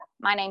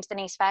My name's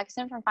Denise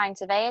Ferguson from Fine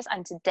Surveyors,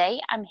 and today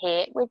I'm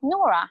here with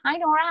Nora. Hi,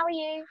 Nora, how are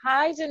you?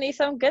 Hi,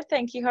 Denise. I'm good,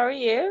 thank you. How are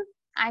you?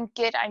 I'm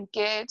good.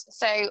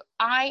 So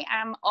I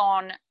am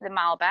on the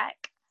Malbec,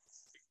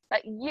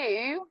 but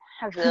you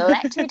have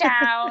let me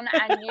down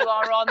and you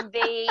are on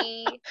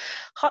the...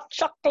 Hot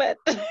chocolate.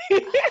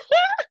 Sorry.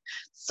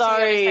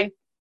 Sorry.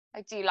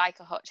 I do like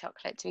a hot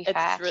chocolate, to be It's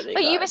fair. really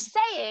But good. you were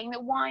saying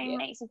that wine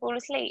makes you fall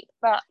asleep,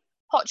 but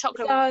hot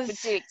chocolate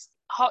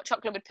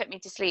would put me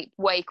to sleep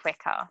way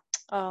quicker.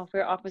 Oh,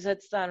 we're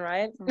opposites then,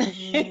 right?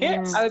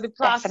 I would be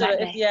plastered if,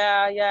 Definitely.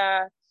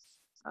 yeah.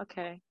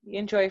 Okay, you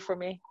enjoy for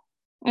me.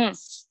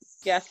 Yes.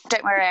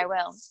 Don't worry, I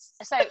will.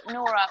 So,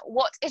 Nora,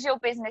 what is your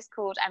business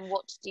called and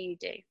what do you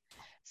do?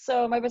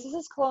 So my business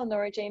is called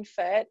Nora Jane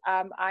Fit.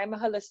 I'm a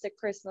holistic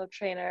personal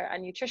trainer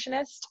and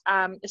nutritionist.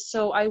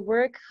 So I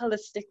work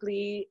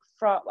holistically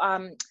from,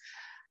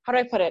 how do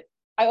I put it?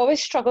 I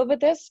always struggle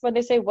with this when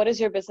they say, what is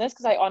your business?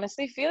 Because I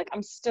honestly feel like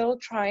I'm still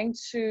trying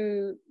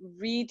to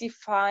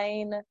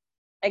redefine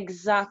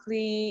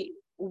exactly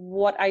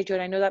what I do.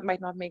 And I know that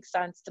might not make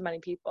sense to many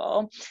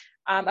people.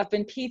 I've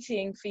been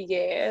PTing for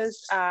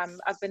years.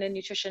 I've been in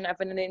nutrition. I've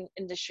been in the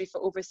industry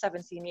for over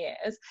 17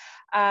 years.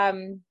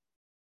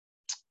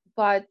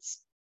 But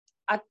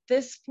at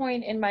this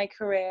point in my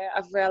career,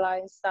 I've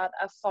realized that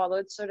I've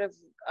followed sort of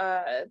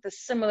the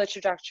similar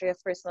trajectory of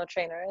personal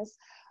trainers.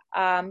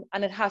 And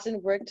it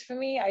hasn't worked for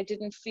me. I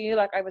didn't feel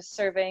like I was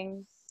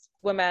serving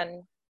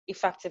women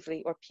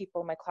effectively or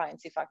people, my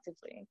clients,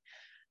 effectively.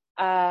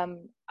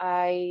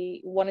 I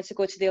wanted to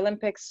go to the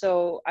Olympics,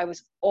 so I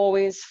was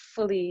always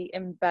fully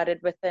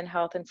embedded within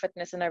health and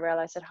fitness, and I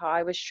realized that how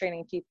I was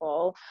training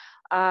people,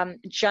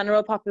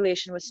 general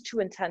population was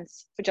too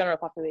intense for general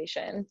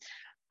population.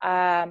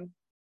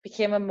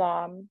 Became a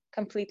mom,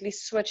 completely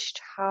switched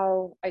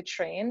how I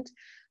trained,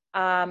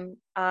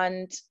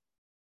 and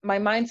my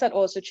mindset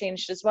also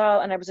changed as well,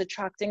 and I was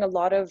attracting a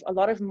lot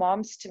of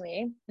moms to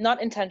me, not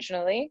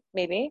intentionally,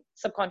 maybe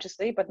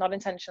subconsciously, but not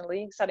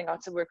intentionally, setting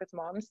out to work with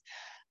moms,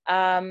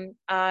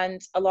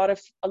 and a lot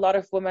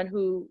of women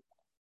who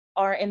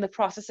are in the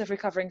process of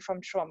recovering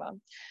from trauma.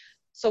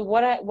 So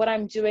what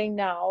I'm doing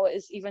now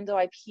is, even though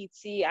I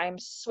PT, I'm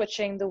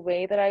switching the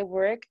way that I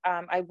work.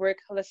 I work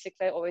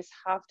holistically, I always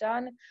have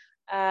done,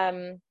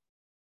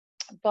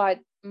 but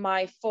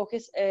my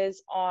focus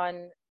is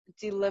on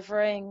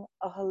delivering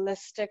a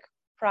holistic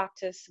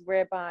practice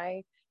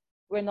whereby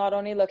we're not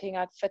only looking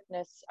at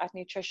fitness, at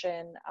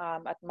nutrition,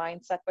 at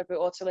mindset, but we're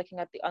also looking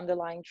at the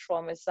underlying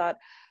traumas that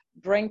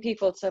bring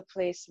people to a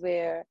place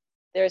where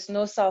there's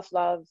no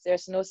self-love,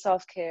 there's no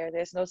self-care,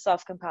 there's no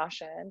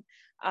self-compassion,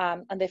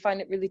 and they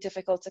find it really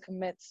difficult to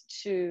commit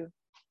to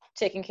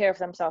taking care of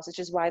themselves, which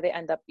is why they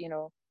end up,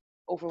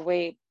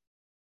 overweight,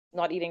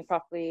 not eating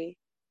properly,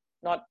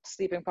 not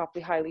sleeping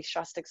properly, highly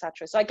stressed,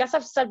 etc. So I guess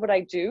I've said what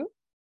I do.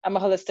 I'm a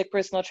holistic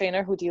personal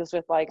trainer who deals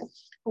with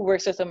who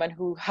works with women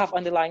who have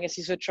underlying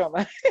issues with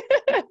trauma.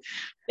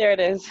 There it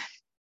is.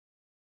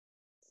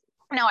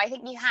 No, I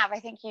think you have. I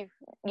think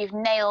you've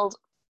nailed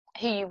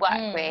who you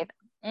work with.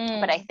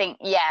 But I think,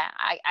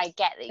 I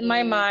get that. In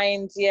my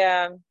mind,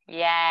 yeah,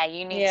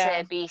 you need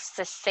to be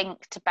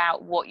succinct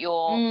about what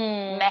your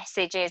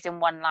message is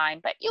in one line,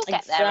 but you'll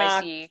get there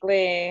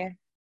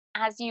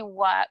as you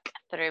work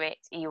through it.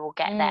 You will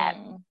get there.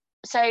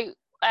 So,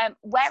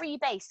 where are you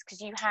based? Because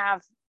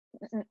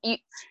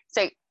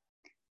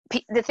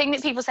the thing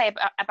that people say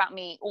about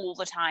me all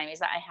the time is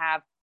that I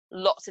have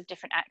lots of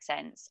different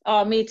accents.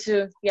 Oh, me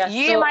too. Yes.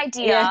 You, my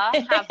dear,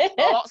 have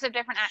lots of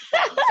different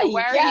accents. So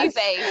where are you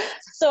based?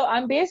 So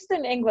I'm based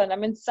in England.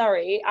 I'm in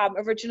Surrey. I'm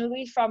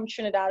originally from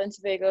Trinidad and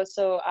Tobago,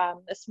 so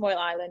a small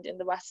island in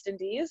the West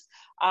Indies,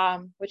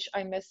 which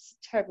I miss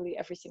terribly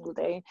every single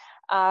day.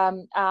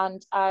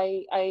 And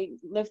I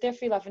lived there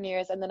for 11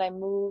 years, and then I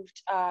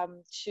moved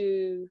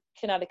to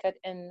Connecticut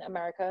in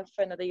America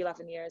for another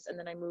 11 years, and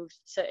then I moved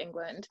to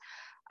England.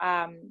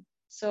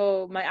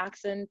 So my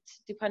accent,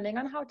 depending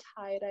on how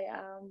tired I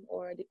am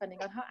or depending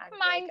on how angry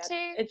I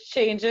get, it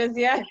changes.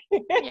 Yeah.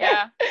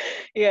 Yeah.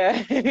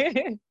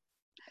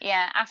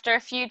 Yeah. After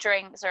a few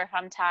drinks, or if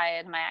I'm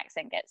tired, my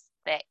accent gets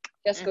thick.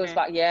 Just goes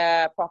back.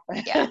 Yeah,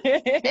 proper.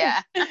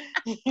 Yeah.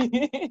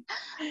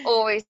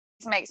 Always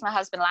makes my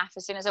husband laugh.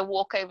 As soon as I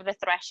walk over the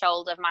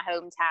threshold of my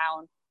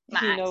hometown,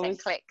 my accent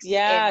clicks.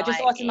 Yeah, just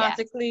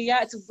automatically.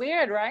 Yeah, it's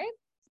weird, right?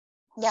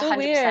 Yeah, so 100%.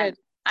 Weird.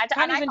 I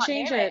can't even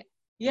change it.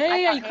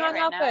 Yeah, you can't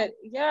help it.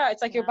 Yeah,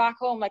 it's like you're back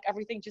home,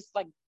 everything just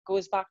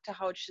goes back to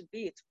how it should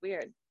be. It's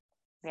weird.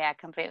 Yeah,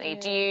 completely.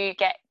 Do you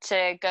get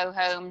to go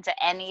home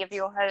to any of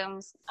your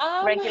homes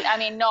regularly? I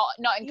mean, not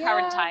in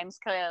current times,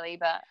 clearly,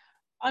 but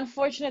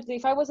unfortunately,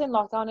 if I was in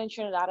lockdown in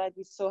Trinidad, I'd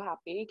be so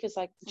happy, because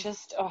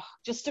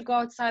just to go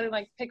outside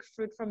and pick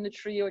fruit from the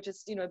tree, or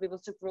just be able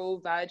to grow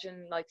veg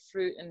and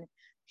fruit and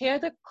hear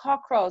the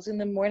cockerels in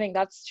the morning.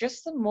 That's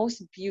just the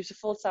most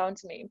beautiful sound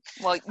to me.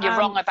 Well, you're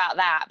wrong about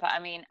that, but I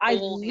mean, I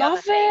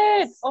love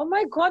it. Oh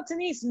my God,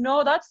 Denise,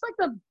 no, that's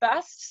the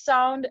best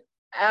sound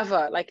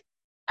ever,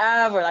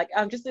 ever.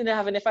 I'm just in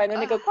heaven. If I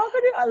don't go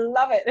cockatoo, I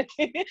love it.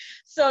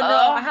 So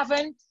no, I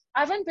haven't.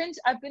 I haven't been.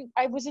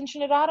 I was in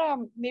Trinidad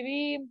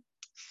maybe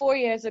 4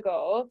 years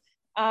ago.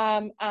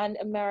 And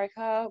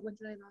America. When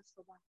did I last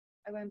go back?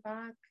 I went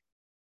back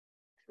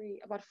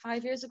about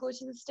 5 years ago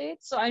to the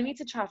States. So I need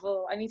to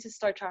travel. I need to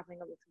start traveling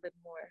a little bit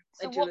more.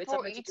 So what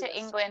brought you to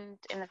England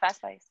in the first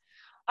place?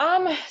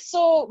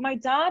 So my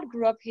dad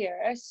grew up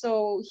here.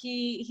 So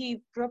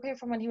he grew up here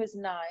from when he was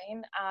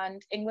 9,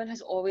 and England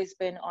has always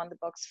been on the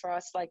books for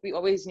us. Like, we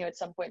always knew at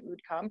some point we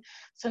would come.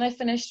 So when I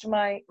finished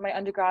my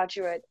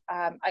undergraduate,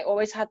 I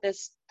always had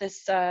this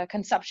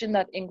conception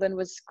that England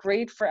was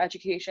great for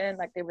education,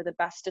 like they were the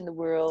best in the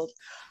world,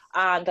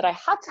 and that I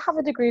had to have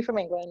a degree from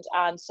England.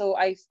 And so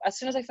as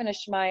soon as I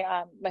finished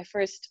my my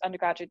first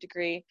undergraduate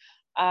degree,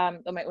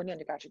 or my only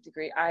undergraduate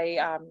degree,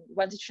 I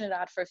went to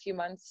Trinidad for a few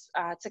months,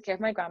 took care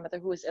of my grandmother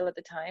who was ill at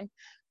the time,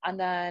 and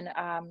then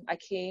I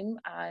came,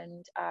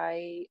 and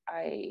I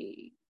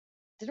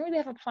didn't really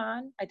have a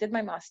plan. I did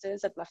my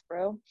master's at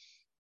Loughborough,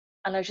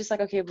 and I was just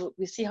like, okay, we'll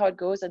see how it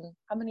goes. And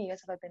how many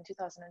years have I been?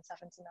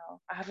 2007 to now.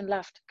 I haven't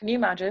left. Can you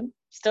imagine?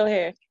 Still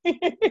here.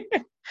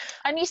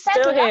 And you said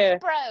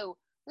Loughborough.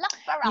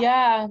 Loughborough.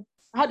 Yeah.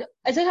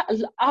 Is it?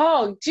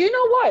 Oh, do you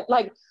know what?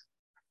 Like,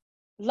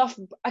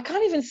 I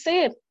can't even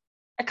say it.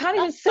 I can't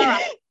even say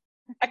it.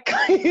 I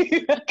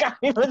can't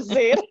even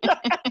say it.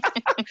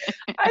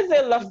 I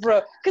say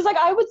Loughborough. Because, like,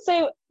 I would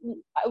say,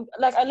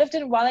 like, I lived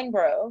in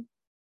Wellingborough.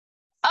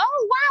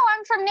 Oh, wow.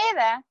 I'm from near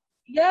there.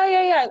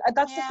 Yeah.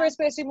 That's the first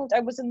place we moved. I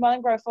was in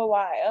Wellingborough for a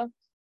while.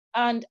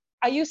 And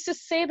I used to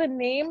say the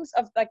names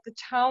of, like, the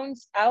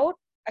towns out.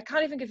 I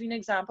can't even give you an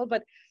example,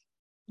 but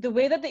the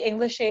way that the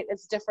English say it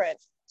is different.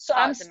 So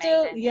I'm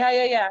still, amazing.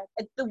 Yeah.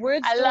 The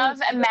words. I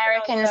love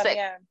Americans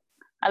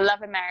I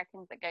love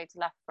Americans that go to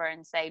Loughborough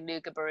and say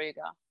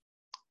Luga-Baruga.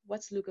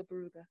 What's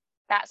Luga-Baruga?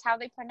 That's how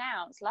they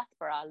pronounce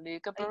Loughborough,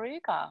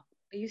 Luga-Baruga. Are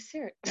you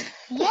serious?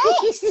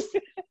 Yes!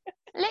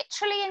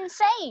 Literally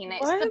insane.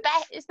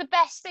 It's the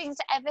best thing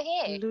to ever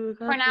hear.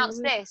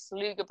 Pronounce this,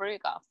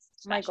 Luga-Baruga.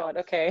 My God,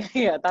 okay.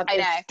 Yeah,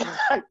 I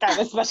know. Kind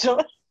of special.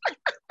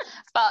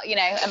 But, you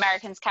know,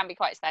 Americans can be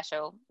quite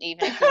special,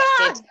 even if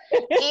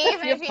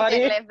you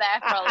did live there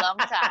for a long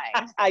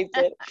time. I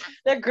did.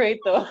 They're great,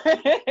 though.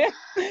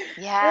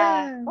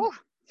 Yeah.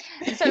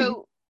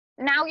 So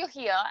now you're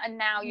here, and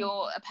now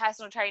you're a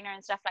personal trainer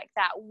and stuff like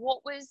that. What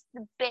was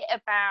the bit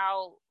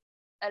about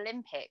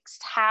Olympics?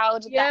 How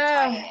did that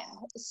tie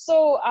in?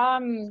 So,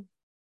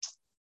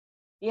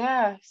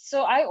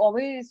 so I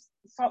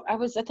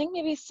think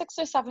maybe 6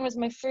 or 7 was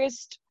my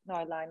first, no,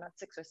 I lie, not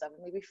 6 or 7,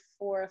 maybe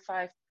 4 or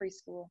 5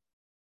 preschool.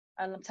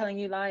 And I'm telling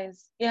you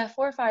lies. Yeah,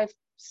 4 or 5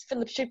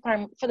 Phillip Street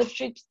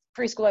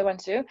preschool I went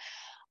to.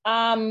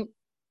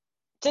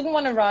 Didn't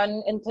want to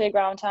run in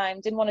playground time,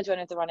 didn't want to join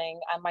at the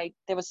running, and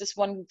there was this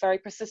one very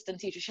persistent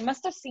teacher. She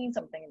must have seen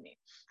something in me.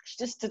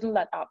 She just didn't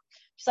let up.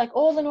 She's like,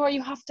 "Oh, Lenore,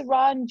 you have to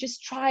run,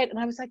 just try it." And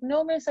I was like,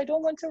 "No, miss, I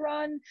don't want to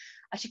run."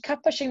 And she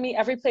kept pushing me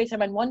every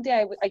playtime, and one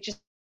day I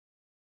just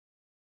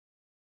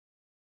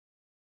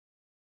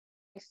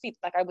my feet,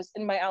 like I was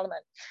in my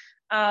element.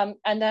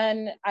 And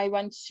then I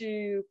went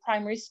to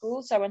primary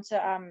school, so I went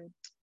to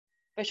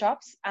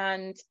Bishops,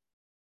 and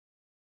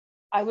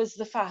I was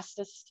the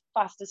fastest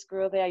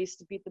girl there. I used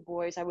to beat the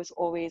boys. I was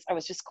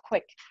just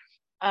quick.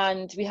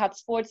 And we had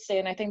sports day,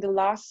 and I think the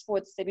last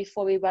sports day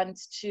before we went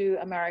to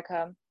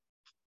America,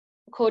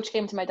 the coach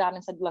came to my dad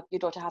and said, "Look, your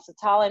daughter has a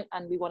talent,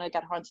 and we want to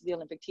get her onto the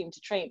Olympic team to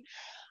train."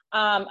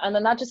 And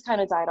then that just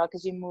kind of died out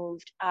because we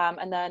moved.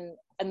 And then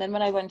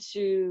when I went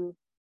to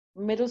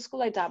middle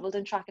school, I dabbled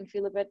in track and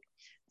field a bit.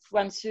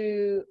 Went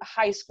to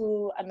high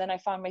school, and then I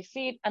found my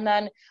feet, and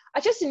then I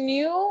just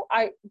knew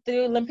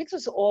the Olympics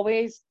was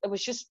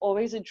just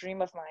always a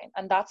dream of mine.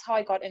 And that's how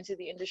I got into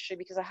the industry,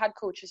 because I had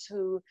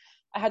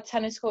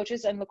tennis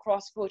coaches and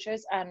lacrosse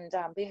coaches, and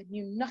they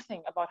knew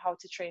nothing about how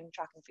to train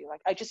track and field.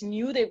 Like, I just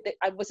knew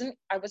I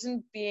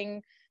wasn't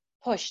being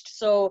pushed.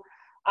 So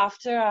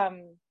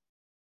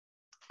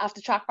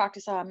after track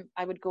practice,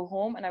 I would go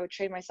home and I would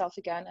train myself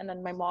again. And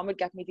then my mom would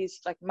get me these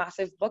like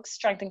massive books,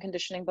 strength and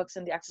conditioning books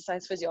and the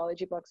exercise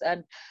physiology books.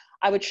 And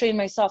I would train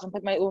myself and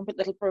put my own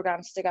little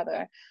programs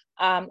together.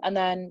 And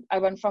then I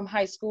went from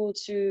high school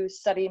to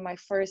study my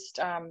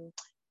first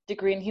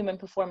degree in human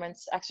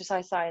performance,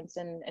 exercise science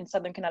in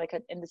Southern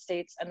Connecticut in the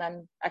States, and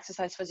then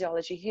exercise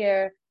physiology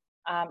here.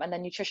 And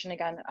then nutrition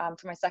again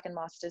for my second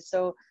master's.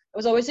 So it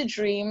was always a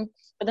dream.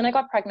 But then I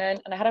got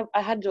pregnant, and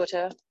I had a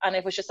daughter, and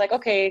it was just like,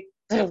 okay,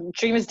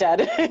 dream is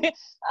dead.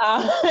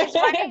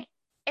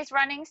 Is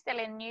running still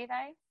in you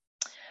though?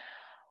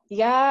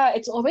 Yeah,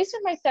 it's always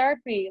been my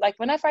therapy. Like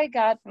whenever I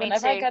get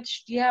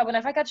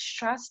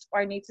stressed, or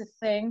I need to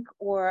think,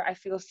 or I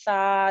feel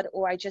sad,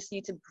 or I just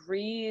need to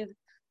breathe,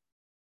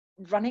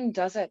 running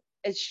does it.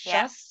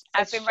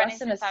 I've been running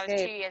since I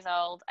was 2 years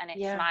old, and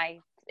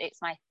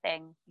it's my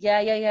thing.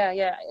 Yeah.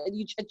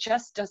 It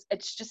just does.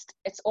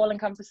 It's all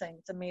encompassing.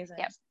 It's amazing.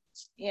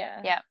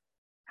 Yeah.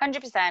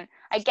 100%.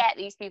 I get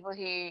these people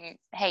who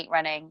hate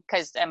running,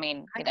 because I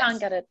mean, I can't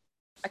get it.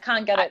 I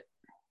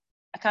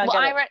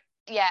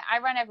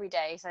run every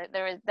day. So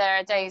there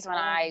are days when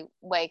I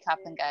wake up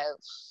and go,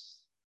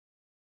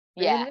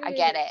 Yeah, I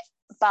get it.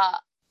 But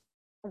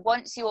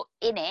once you're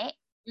in it,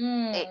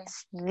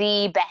 it's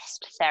the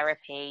best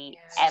therapy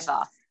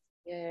ever.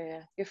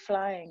 Yeah, you're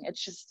flying.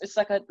 It's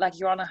like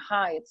you're on a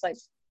high. It's like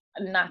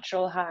a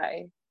natural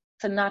high.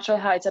 It's a natural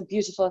high. It's a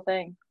beautiful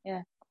thing.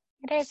 Yeah.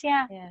 It is,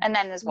 yeah. And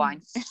then there's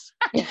wine.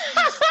 Or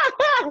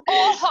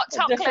hot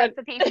chocolate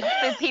for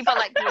people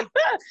like you.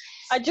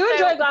 I do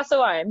enjoy a glass of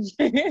wine.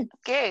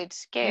 Good.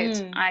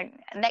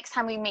 Next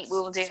time we meet, we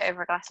will do it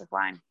over a glass of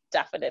wine.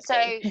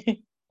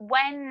 Definitely.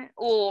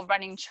 Or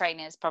running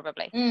trainers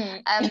probably.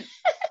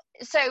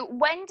 So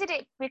when did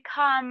it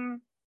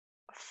become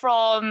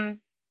from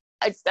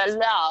a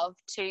love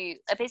to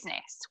a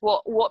business?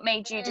 What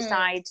made you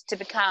decide to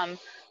become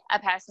a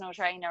personal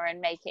trainer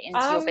and make it into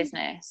your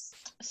business?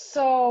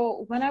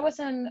 So when I was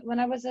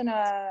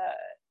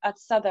at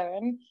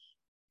Southern,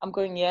 I'm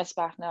going years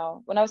back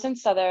now. When I was in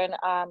Southern,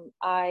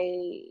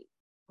 my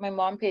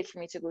mom paid for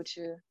me to go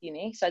to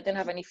uni, so I didn't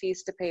have any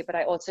fees to pay, but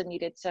I also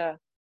needed to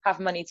have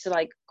money to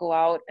like go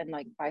out and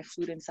like buy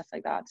food and stuff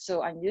like that.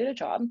 So I needed a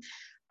job.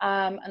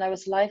 And I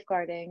was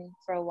lifeguarding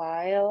for a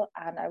while,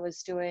 and I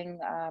was doing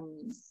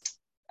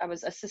I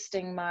was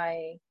assisting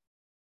my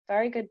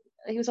very good,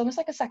 he was almost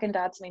like a second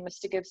dad to me,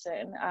 Mr.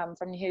 Gibson,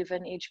 from New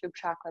Haven Age Group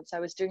Track Club. So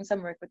I was doing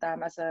some work with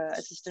them as an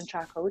assistant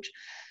track coach.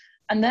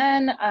 And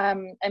then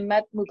I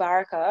met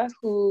Mubaraka,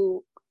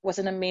 who was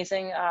an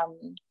amazing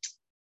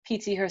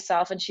PT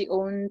herself, and she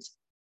owned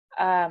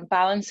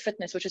Balance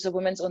Fitness, which is a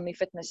women's only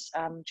fitness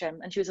gym,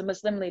 and she was a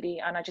Muslim lady,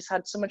 and I just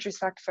had so much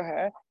respect for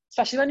her,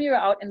 especially when you were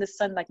out in the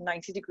sun like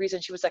 90 degrees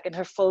and she was like in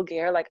her full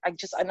gear. Like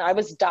I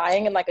was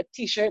dying in like a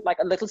t-shirt, like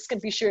a little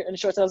skimpy shirt and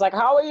shorts. I was like,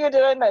 how are you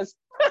doing this?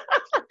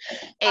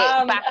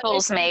 It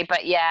baffles me,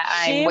 but yeah,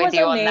 I'm with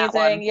you on that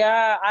one.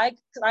 Yeah, I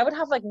would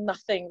have like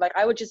nothing, like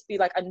I would just be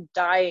like, I'm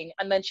dying,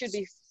 and then she'd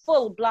be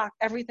full black,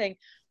 everything.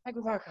 Like,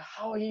 Rebecca,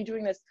 how are you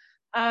doing this?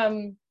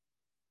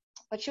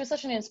 But she was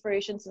such an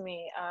inspiration to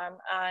me.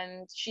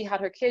 And she had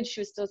her kids, she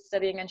was still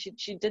studying, and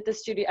she did the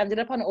studio, ended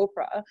up on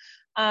Oprah.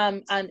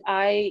 And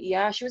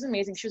she was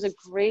amazing. She was a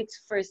great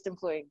first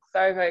employee,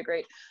 very, very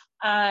great.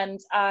 And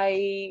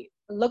I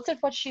looked at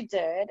what she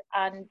did,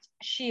 and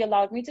she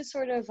allowed me to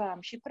sort of,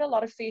 she put a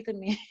lot of faith in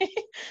me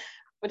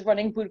with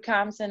running boot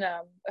camps and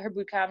her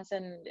boot camps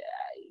and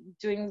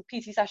doing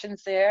PT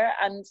sessions there.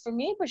 And for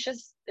me, it was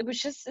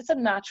just, it's a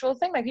natural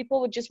thing. Like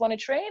people would just want to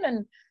train,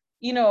 and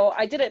you know,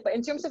 I did it. But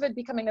in terms of it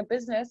becoming a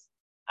business,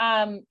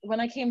 when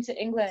I came to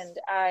England,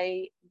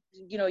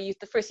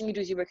 the first thing you do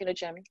is you work in a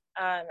gym,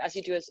 as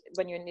you do as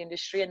when you're in the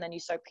industry, and then you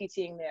start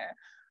PTing there.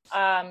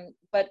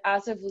 But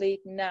as of late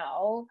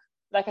now,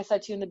 like I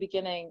said to you in the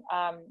beginning,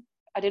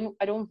 I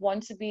don't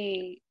want to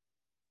be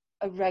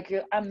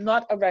I'm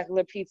not a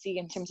regular PT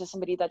in terms of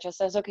somebody that just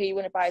says, okay, you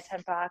want to buy a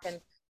 10-pack and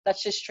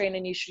let's just train,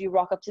 and you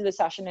rock up to the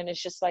session and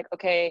it's just like,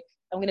 okay,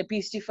 I'm going to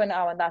beast you for an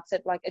hour and that's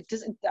it. Like it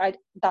doesn't,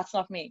 that's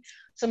not me.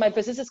 So my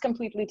business is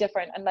completely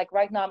different. And like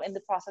right now I'm in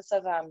the process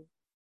of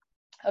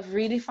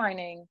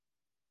redefining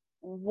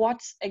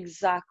what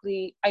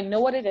exactly, I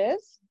know what it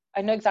is.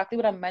 I know exactly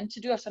what I'm meant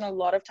to do. I've spent a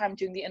lot of time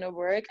doing the inner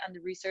work and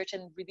the research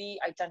and really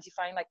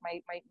identifying like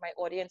my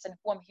audience and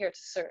who I'm here to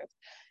serve.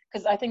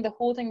 Because I think the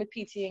whole thing with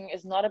PTing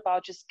is not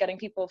about just getting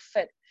people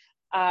fit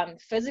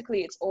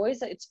physically. It's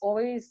always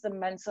the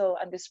mental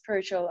and the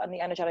spiritual and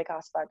the energetic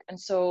aspect. And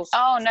so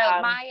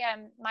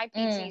my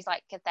PT is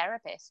like a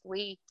therapist.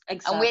 We're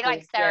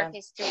like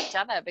therapists to each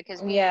other,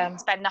 because we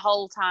spend the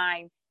whole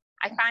time.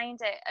 I find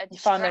it a distraction. You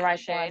found the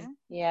right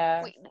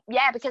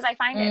one. Because I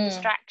find it a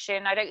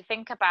distraction. I don't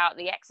think about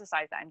the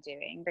exercise that I'm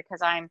doing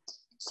because I'm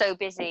so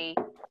busy,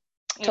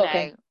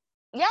 talking.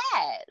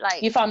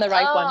 Like you found the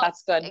right one.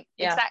 That's good.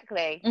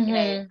 Exactly. You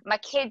know, my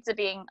kids are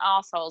being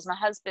arseholes. My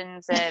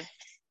husband's a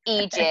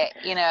Egypt,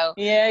 you know.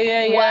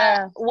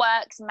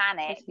 Works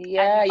manic.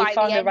 Yeah, you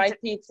found the right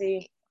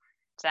PT.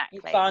 Exactly.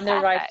 You found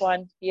the right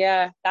one.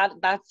 Yeah,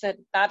 that's it.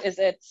 That is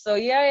it. So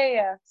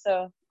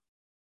so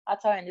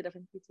that's how I ended up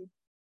in PT.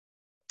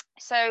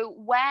 So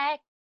where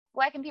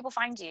can people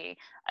find you?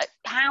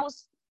 How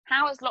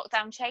has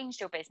lockdown changed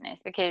your business?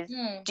 Because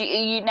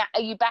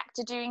are you back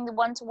to doing the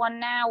one-to-one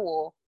now,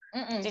 or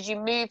did you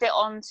move it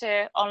on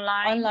to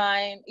online?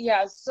 Online,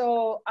 yeah.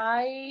 So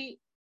I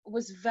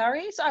was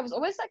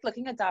always like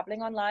looking at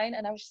dabbling online,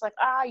 and I was just like,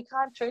 you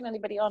can't train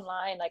anybody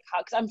online, like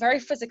how? Because I'm very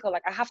physical.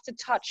 Like I have to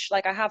touch.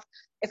 Like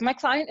if my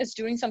client is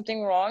doing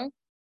something wrong,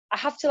 I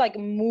have to like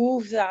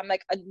move them,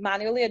 like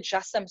manually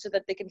adjust them so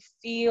that they can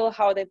feel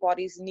how their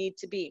bodies need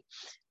to be.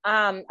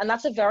 And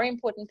that's a very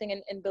important thing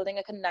in building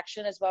a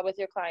connection as well with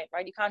your client,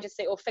 right? You can't just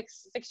say, oh,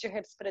 fix your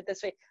hips, put it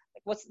this way.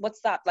 Like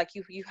what's that? Like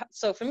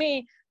so for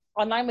me,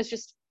 online was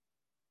just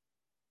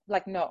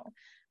like, no.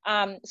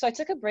 So I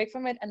took a break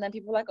from it, and then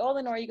people were like, oh,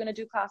 Lenore, are you going to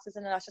do classes?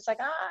 And then I was just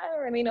like, I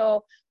don't really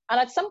know. And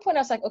at some point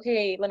I was like,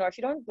 okay, Lenore, if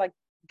you don't like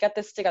get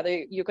this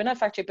together, you're going to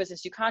affect your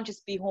business. You can't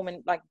just be home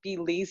and like be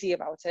lazy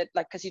about it,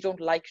 like because you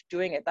don't like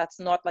doing it. That's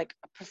not like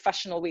a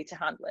professional way to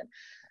handle it.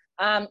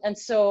 And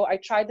so I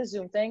tried the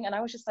Zoom thing, and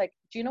I was just like,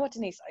 do you know what,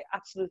 Denise, I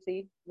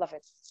absolutely love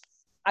it.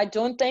 I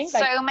don't think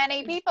so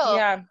many people,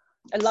 I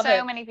love it.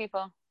 So many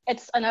people.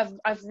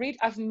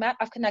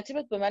 I've connected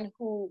with women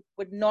who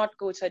would not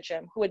go to a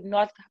gym, who would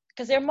not,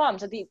 because they're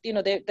moms,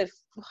 they're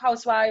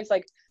housewives,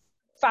 like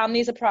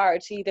family is a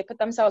priority. They put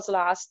themselves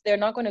last. They're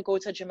not going to go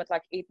to a gym at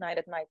like 8, 9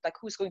 at night. Like,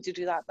 who's going to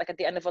do that? Like, at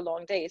the end of a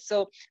long day.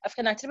 So I've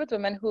connected with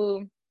women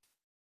who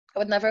I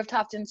would never have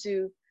tapped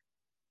into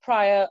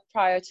prior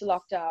to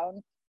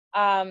lockdown.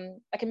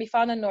 I can be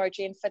found on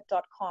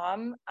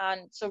norajanefit.com.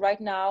 And so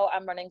right now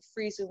I'm running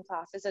free Zoom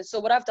classes. And so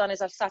what I've done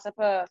is I've set up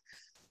a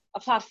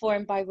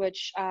platform by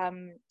which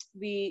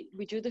we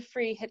do the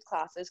free HIIT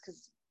classes,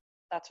 because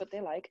that's what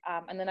they like.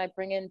 And then I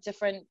bring in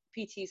different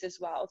PTs as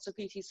well. So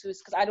PTs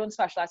because I don't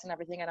specialize in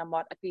everything, and I'm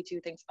not a PT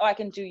who thinks, oh, I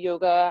can do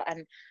yoga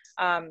and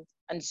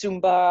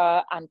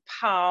Zumba and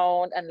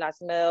pound and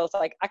Les Mills.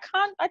 Like, I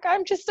can't, like,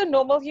 I'm just a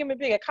normal human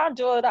being. I can't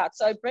do all that.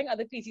 So I bring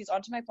other PTs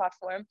onto my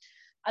platform,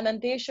 and then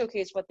they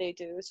showcase what they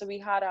do. So we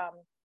had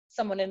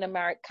someone in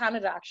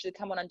Canada actually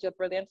come on and do a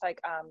brilliant, like,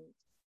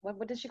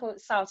 what did she call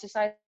it?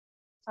 Salsa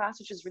class,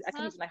 which is, I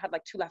couldn't even, I had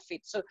like 2 left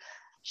feet. So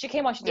she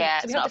came on, so we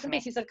have different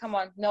PTs that come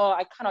on. No,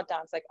 I cannot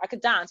dance. Like, I could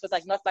dance, but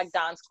like not like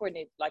dance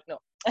coordinate. Like, no.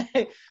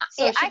 So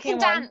yeah, I can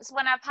dance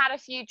when I've had a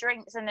few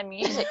drinks and the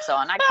music's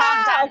on. I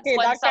can't dance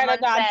when someone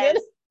says.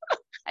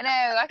 I know,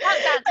 I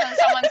can't dance when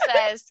someone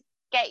says,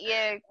 get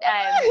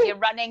your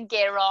running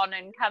gear on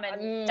and come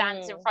and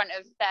dance in front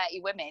of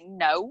 30 women.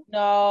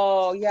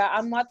 No, yeah,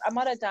 I'm not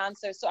a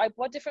dancer. So I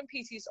brought different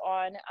PTs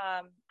on,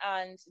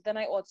 and then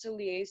I also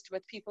liaised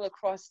with people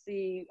across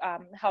the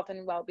health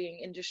and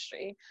well-being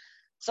industry.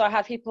 So I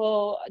had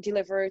people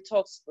deliver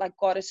talks like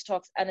goddess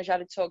talks,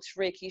 energetic talks,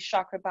 Reiki,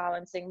 chakra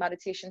balancing,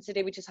 meditation.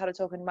 Today we just had a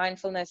talk on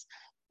mindfulness,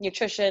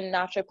 nutrition,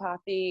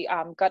 naturopathy,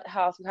 gut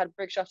health. We had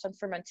workshops on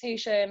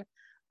fermentation.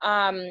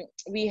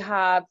 We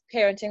have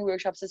parenting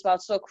workshops as well.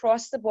 So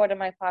across the board on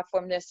my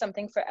platform, there's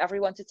something for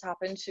everyone to tap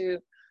into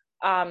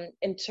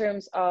in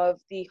terms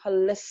of the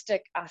holistic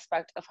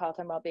aspect of health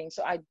and well-being.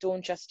 So I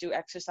don't just do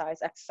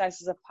exercise.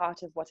 Exercise is a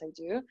part of what I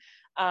do,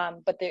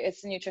 but there is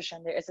the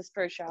nutrition, there is the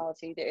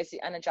spirituality, there is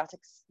the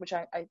energetics, which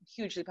I'm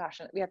hugely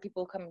passionate. We have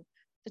people come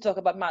to talk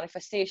about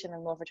manifestation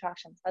and law of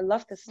attraction. I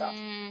love this stuff.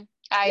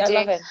 I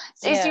love it.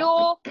 So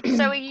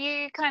are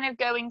you kind of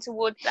going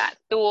towards that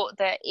thought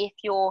that if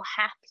you're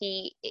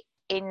happy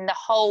in the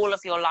whole of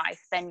your life,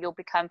 then you'll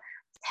become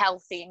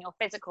healthy in your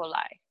physical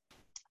life?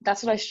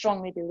 That's what I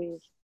strongly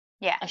believe.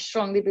 Yeah, I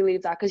strongly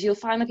believe that, because you'll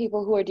find the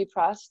people who are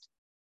depressed.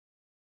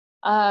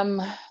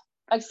 I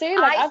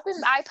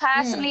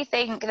personally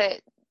think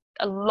that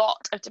a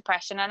lot of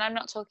depression, and I'm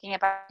not talking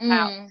about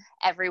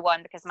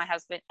everyone, because my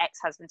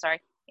ex-husband,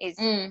 is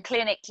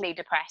clinically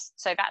depressed,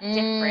 so that's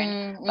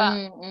different.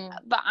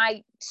 But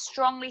I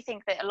strongly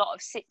think that a lot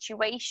of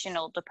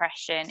situational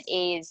depression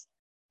is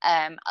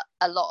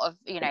a lot of,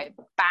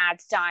 bad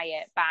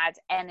diet, bad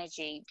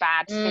energy,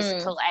 bad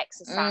physical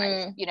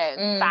exercise,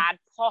 bad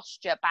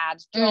posture,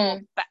 bad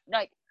job,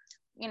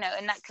 and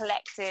that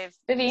collective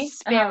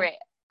spirit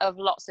of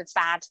lots of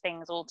bad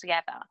things all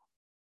together.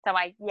 So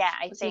I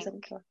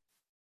think.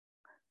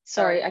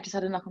 Sorry, I just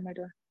had a knock on my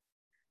door.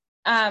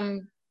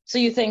 So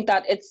you think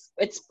that it's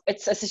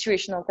a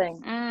situational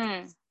thing?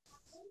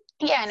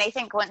 Yeah, and I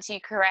think once you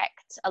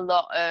correct a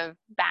lot of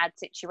bad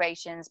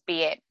situations,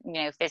 be it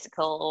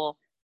physical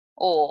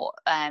or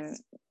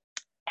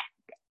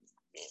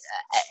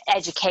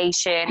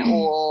education,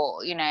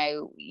 or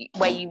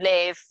where you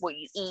live, what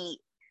you eat,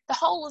 the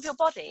whole of your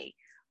body.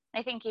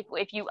 I think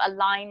if you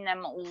align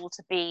them all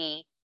to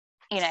be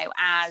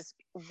as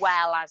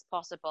well as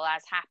possible,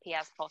 as happy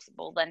as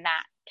possible, then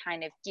that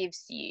kind of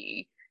gives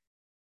you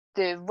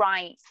the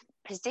right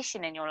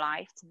position in your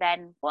life to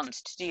then want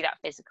to do that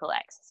physical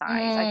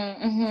exercise.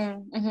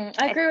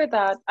 I agree with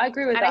that.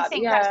 And I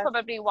think that's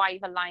probably why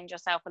you've aligned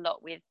yourself a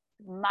lot with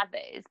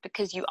mothers,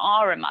 because you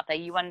are a mother.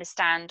 You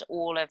understand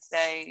all of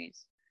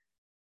those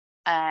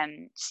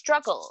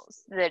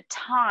struggles, the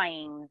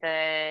time,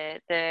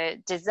 the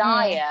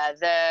desire,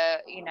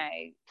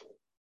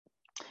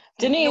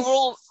 Denise,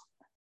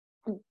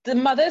 the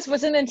mothers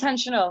wasn't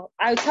intentional.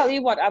 I'll tell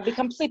you what, I'll be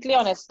completely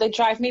honest, they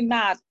drive me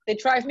mad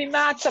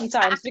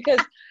sometimes, because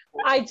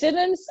I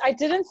didn't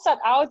set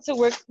out to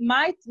work.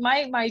 My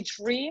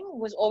dream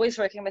was always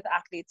working with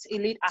athletes,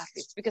 elite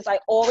athletes, because I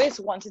always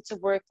wanted to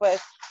work with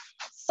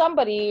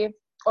somebody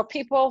or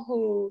people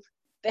who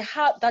they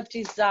have that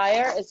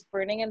desire is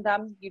burning in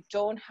them. You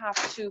don't have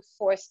to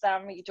force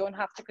them, you don't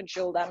have to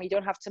control them, you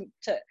don't have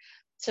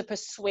to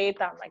persuade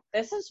them, like,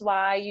 this is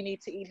why you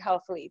need to eat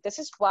healthily, this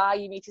is why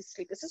you need to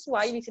sleep, this is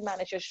why you need to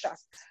manage your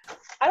stress.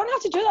 I don't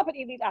have to do that with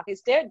elite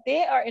athletes.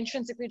 They are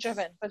intrinsically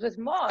driven. But with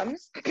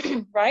moms,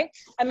 right,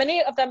 and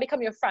many of them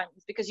become your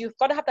friends because you've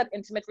got to have that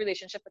intimate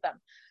relationship with them.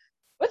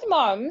 With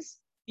moms,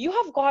 you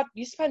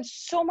spend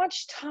so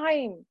much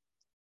time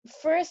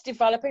first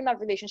developing that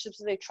relationship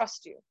so they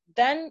trust you,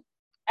 then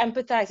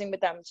empathizing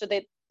with them so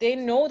they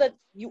know that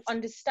you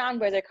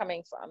understand where they're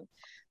coming from.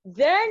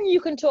 Then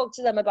you can talk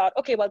to them about,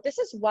 okay, well, this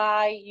is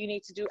why you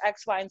need to do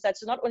X, Y, and Z.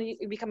 So not only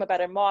you become a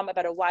better mom, a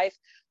better wife,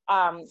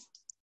 a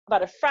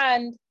better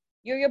friend,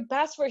 you're your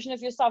best version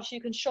of yourself so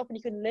you can show up and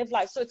you can live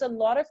life. So it's a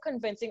lot of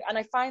convincing. And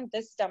I find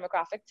this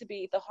demographic to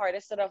be the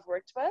hardest that I've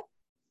worked with.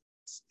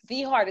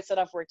 The hardest that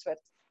I've worked with.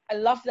 I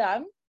love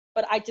them,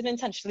 but I didn't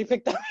intentionally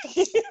pick them.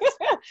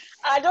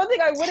 I don't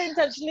think I would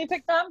intentionally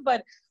pick them,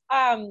 but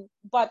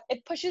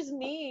it pushes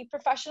me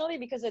professionally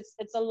because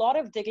it's a lot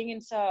of digging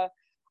into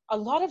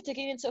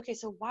okay,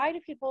 so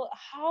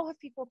how have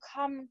people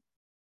come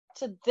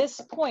to this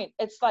point?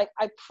 It's like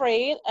I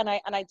prayed and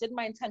I did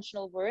my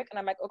intentional work, and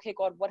I'm like, okay,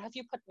 God, what have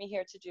you put me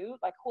here to do?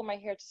 Like, who am I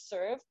here to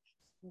serve?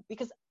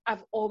 Because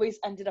I've always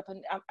ended up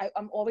in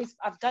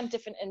I've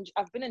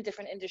been in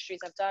different industries.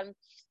 I've done,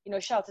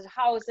 sheltered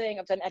housing,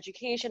 I've done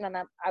education, and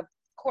I've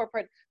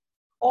corporate,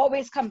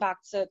 always come back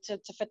to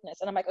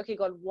fitness. And I'm like, okay,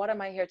 God, what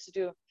am I here to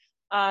do?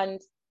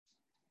 And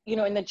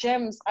in the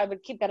gyms, I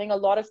would keep getting a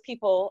lot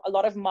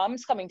of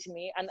moms coming to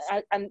me, and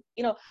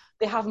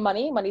they have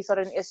money's not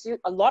an issue,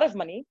 a lot of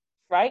money,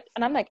 right?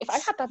 And I'm like, if I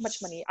had that much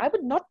money, I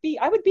would be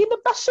in the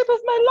best shape of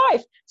my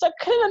life. So I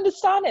couldn't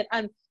understand it,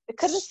 and they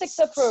couldn't stick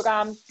to a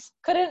program,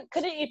 couldn't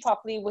eat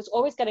properly, was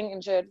always getting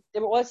injured. They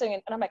were always saying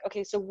it, and I'm like,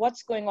 okay, so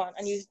what's going on?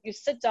 And you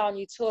sit down,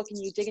 you talk, and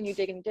you dig and you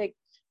dig and you dig.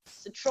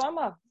 It's a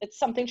trauma. It's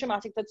something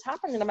traumatic that's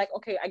happened, and I'm like,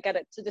 okay, I get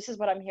it. So this is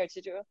what I'm here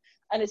to do,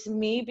 and it's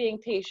me being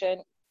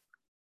patient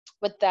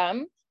with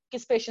them,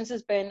 because patience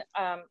has been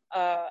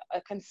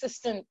a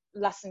consistent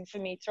lesson for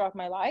me throughout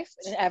my life,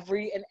 in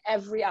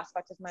every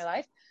aspect of my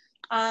life.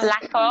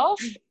 Lack of?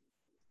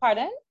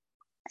 Pardon?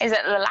 Is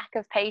it the lack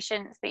of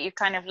patience that you've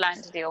kind of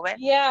learned to deal with?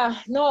 Yeah,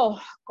 no,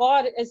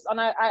 God is,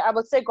 and I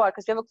would say God,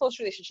 because we have a close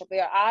relationship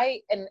there.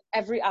 When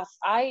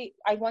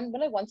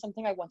I want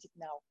something, I want it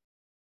now.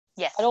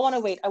 Yes. I don't want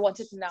to wait. I want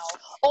it now.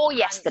 Or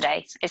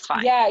yesterday. It's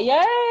fine.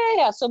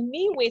 Yeah. So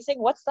me waiting,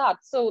 what's that?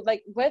 So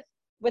like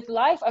with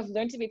life, I've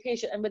learned to be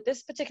patient. And with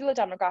this particular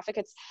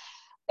demographic,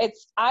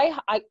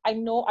 I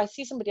know, I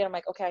see somebody and I'm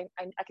like, okay,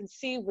 I can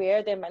see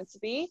where they're meant to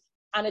be.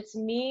 And it's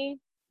me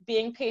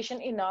being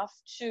patient enough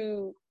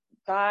to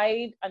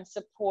guide and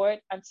support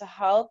and to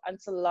help and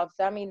to love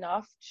them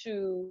enough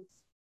to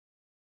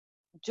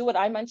do what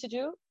I'm meant to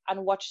do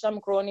and watch them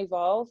grow and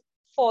evolve,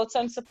 falter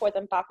and support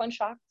them back on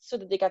track so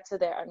that they get to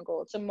their end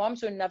goal. So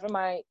moms were never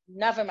my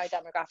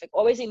demographic,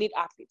 always elite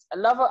athletes. I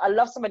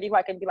love somebody who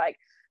I can be like,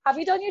 have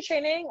you done your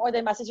training? Or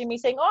they're messaging me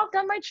saying, oh, I've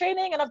done my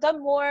training and I've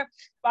done more,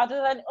 rather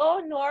than,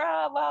 oh,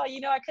 Nora, well,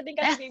 I couldn't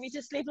get the baby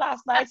to sleep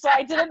last night, so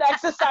I didn't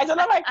exercise.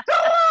 And I'm like,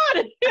 come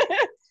on!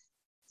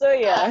 So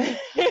yeah.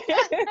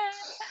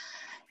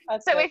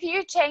 So if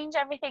you change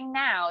everything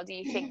now, do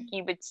you think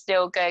you would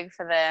still go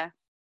for the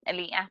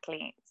elite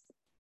athletes?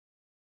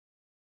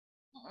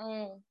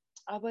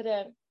 I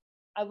wouldn't.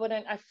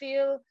 I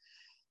feel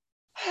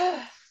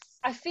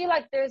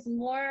like there's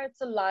more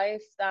to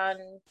life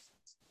than,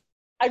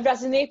 I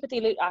resonate with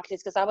elite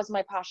athletes because that was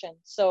my passion.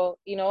 So,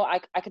 I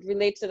could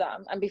relate to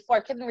them. And before,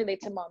 I couldn't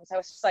relate to moms. I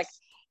was just like,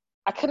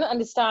 I couldn't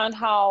understand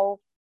how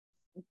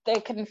they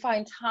couldn't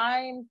find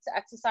time to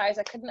exercise.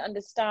 I couldn't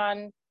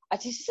understand. I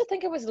just used to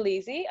think it was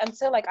lazy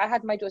until like I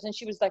had my daughter and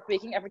she was like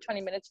waking every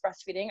 20 minutes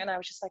breastfeeding, and I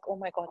was just like, oh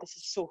my God, this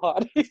is so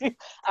hard.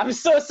 I'm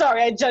so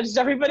sorry I judged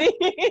everybody.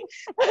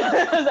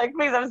 I was like,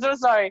 please, I'm so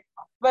sorry.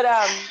 But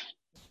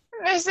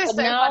this is so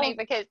funny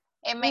because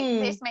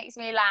this makes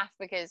me laugh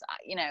because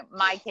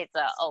my kids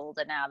are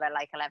older now. They're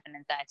like 11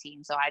 and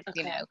 13, so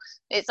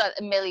it's like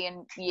a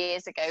million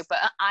years ago, but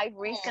I've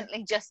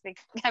recently just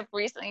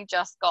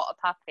got a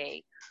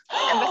puppy.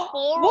 And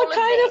before what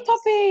kind of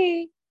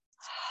puppy?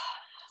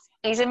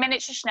 He's a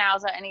miniature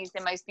schnauzer, and he's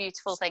the most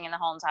beautiful thing in the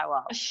whole entire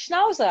world. A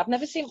schnauzer? I've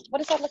never seen. What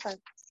does that look like?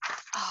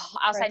 Oh,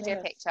 I'll send you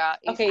a picture.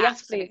 He's okay,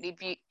 yes, please.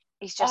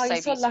 He's just so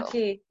beautiful. So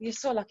lucky. You're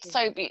so lucky.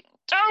 So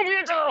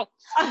beautiful.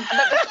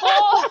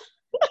 But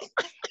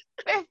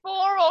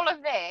before all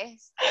of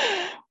this,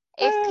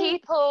 if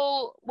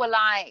people were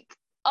like,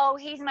 "Oh,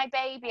 he's my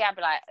baby," I'd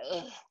be like,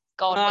 ugh,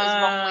 God, what is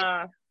wrong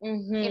with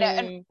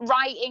and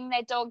writing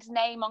their dog's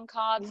name on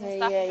cards and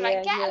stuff.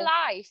 Get a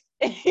life.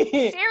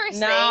 Seriously.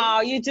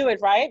 No, you do it,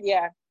 right?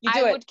 Yeah.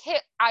 I would kill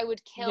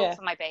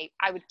for my baby.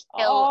 I would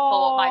kill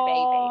for my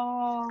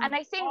baby. And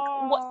I think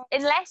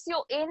unless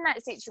you're in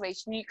that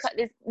situation, you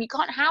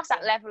can't have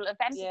that level of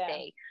empathy. Yeah,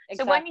 exactly.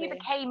 So when you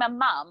became a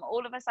mum,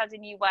 all of a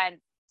sudden you went,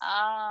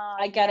 oh,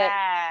 I get it.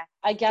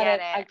 I get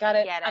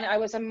it. And I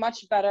was a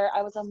much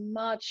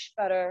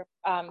better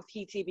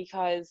PT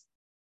because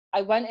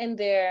I went in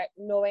there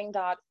knowing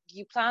that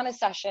you plan a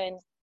session,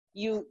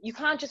 you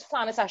can't just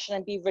plan a session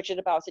and be rigid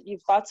about it.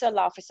 You've got to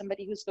allow for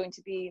somebody who's going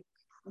to be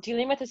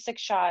dealing with a sick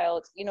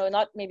child,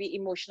 not maybe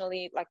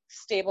emotionally like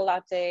stable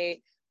that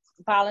day,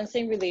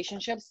 balancing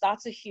relationships.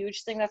 That's a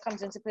huge thing that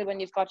comes into play when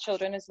you've got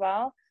children as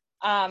well.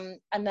 And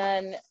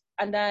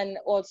then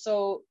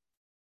also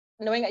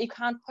knowing that you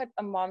can't put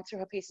a mom through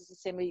her paces the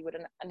same way you would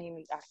an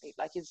elite athlete.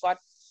 Like you've got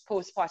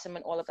postpartum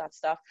and all of that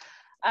stuff.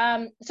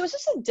 So it's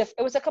just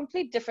it was a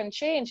complete different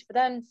change. But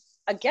then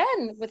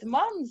again, with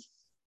moms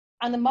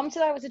and the moms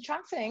that I was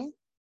attracting,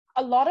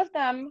 a lot of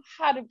them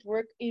had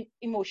work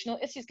emotional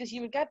issues because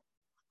you would get,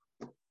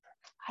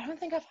 I don't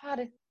think I've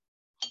had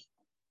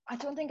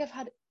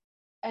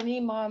any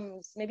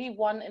moms, maybe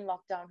one in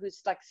lockdown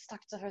who's like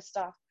stuck to her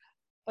stuff,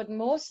 but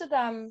most of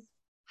them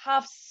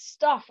have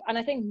stuff. And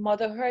I think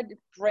motherhood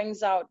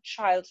brings out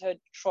childhood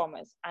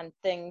traumas and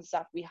things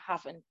that we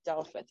haven't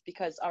dealt with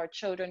because our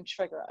children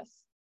trigger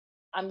us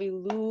and we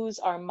lose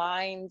our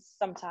minds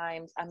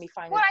sometimes, and we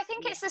find I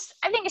think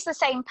it's the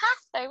same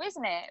path though,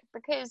 isn't it?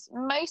 Because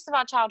most of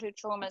our childhood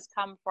traumas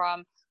come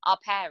from our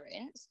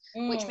parents,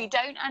 which we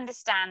don't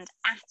understand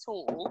at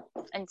all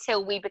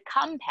until we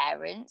become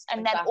parents,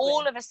 and then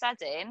all of a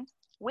sudden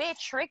we're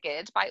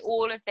triggered by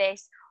all of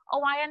this.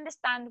 Oh, I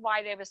understand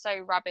why they were so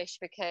rubbish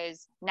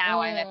because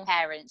now I'm a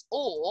parent,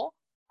 or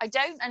I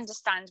don't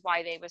understand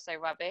why they were so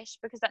rubbish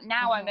because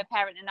now I'm a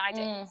parent and I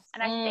don't.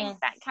 And I think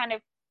that kind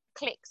of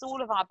clicks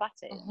all of our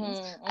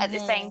buttons at the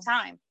same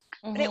time.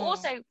 But it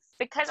also,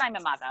 because I'm a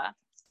mother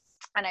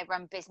and I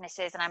run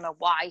businesses and I'm a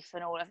wife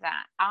and all of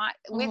that,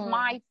 with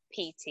my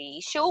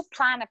PT, she'll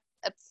plan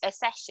a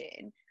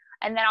session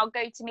and then I'll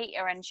go to meet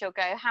her and she'll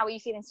go, how are you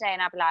feeling today?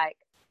 And I'll be like,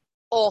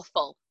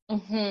 awful.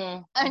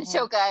 And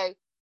she'll go,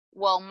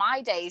 well,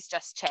 my day's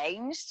just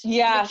changed.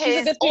 Yeah,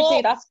 she's a good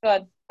PT. That's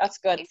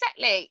good.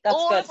 Exactly.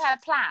 All of her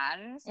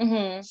plans,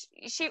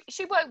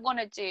 she won't want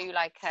to do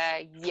like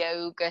a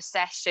yoga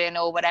session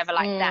or whatever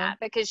like that,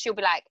 because she'll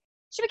be like,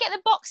 should we get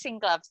the boxing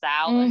gloves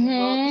out?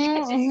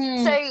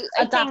 So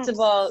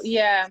adaptable.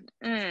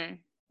 It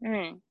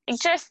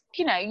just,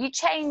 you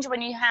change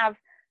when you have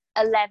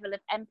a level of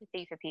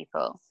empathy for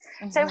people.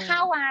 So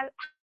how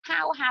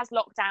has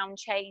lockdown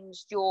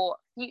changed your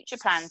future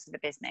plans for the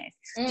business?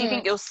 Do you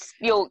think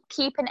you'll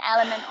keep an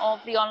element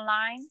of the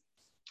online?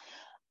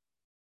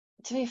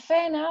 To be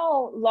fair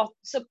now,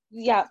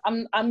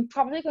 I'm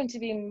probably going to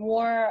be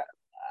more,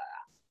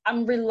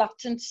 I'm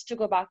reluctant to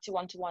go back to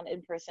one-to-one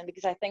in person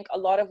because I think a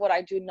lot of what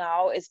I do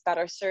now is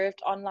better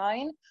served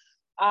online.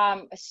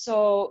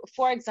 So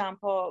for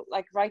example,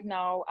 like right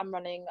now I'm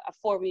running a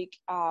 4-week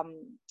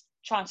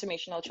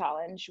transformational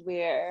challenge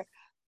where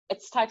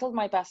it's titled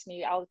My Best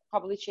Me. I'll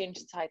probably change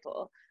the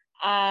title.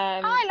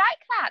 I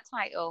like that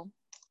title.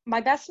 My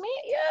Best Me?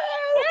 Yeah.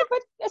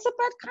 It's a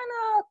bit kind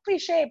of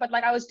cliche, but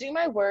like I was doing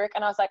my work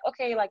and I was like,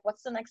 okay, like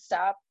what's the next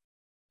step?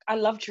 I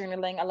love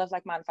journaling. I love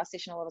like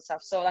manifestation, all of that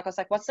stuff. So like I was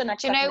like, what's the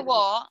next step? Do you know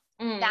what?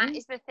 That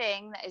is the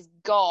thing that is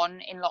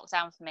gone in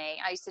lockdown for me.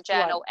 I used to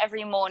journal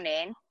every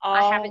morning.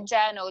 I haven't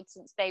journaled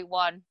since day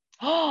one.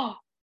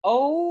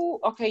 Oh,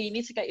 okay. You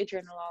need to get your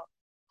journal out.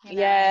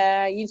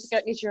 Yeah, you need to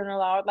get your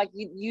journal out. Like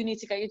you need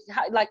to get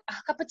like a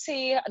cup of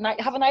tea,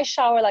 have a nice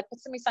shower, like put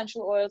some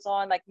essential oils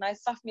on, like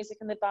nice soft music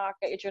in the back.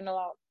 Get your journal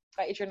out.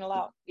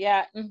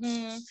 Yeah.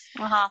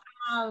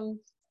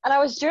 And I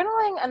was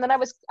journaling, and then I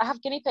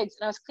have guinea pigs,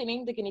 and I was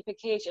cleaning the guinea pig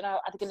cage, and at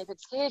the guinea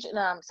pig's cage,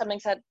 and something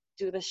said,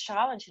 do this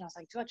challenge, and I was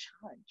like, do a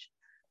challenge.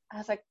 And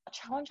I was like, a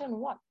challenge on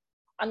what?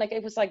 And like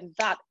it was like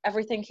that.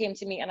 Everything came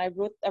to me, and I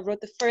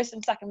wrote the first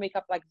and second week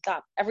up like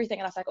that. Everything,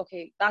 and I was like,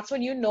 okay, that's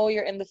when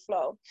you're in the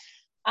flow.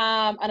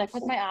 And I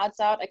put my ads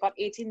out. I got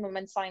 18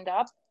 women signed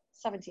up,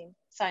 17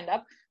 signed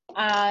up,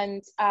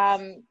 and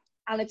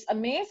it's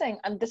amazing.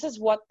 And this is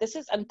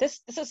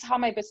how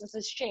my business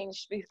has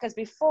changed, because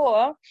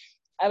before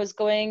I was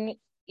going,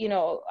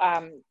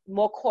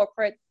 more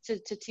corporate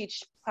to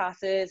teach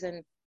classes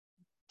and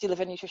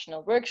deliver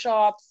nutritional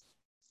workshops.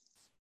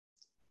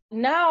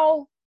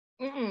 Now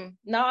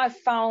I've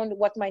found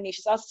what my niche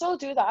is. I'll still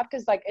do that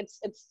because like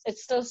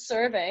it's still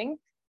serving,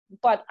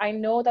 but I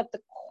know that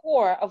the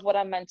core of what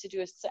I'm meant to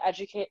do is to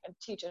educate and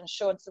teach and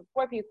show and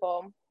support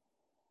people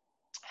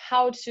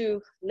how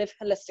to live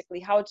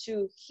holistically, how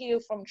to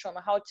heal from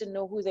trauma, how to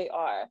know who they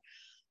are,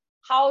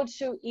 how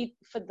to eat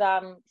for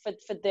them, for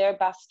their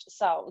best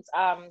selves,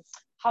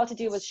 how to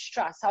deal with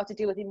stress, how to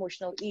deal with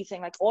emotional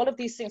eating, like all of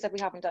these things that we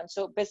haven't done.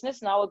 So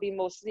business now will be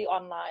mostly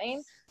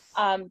online,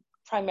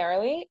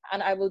 primarily,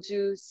 and I will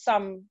do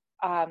some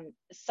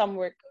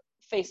work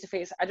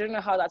face-to-face. I don't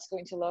know how that's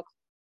going to look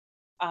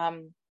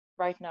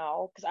right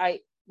now, because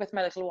with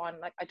my little one,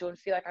 like I don't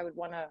feel like I would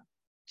want to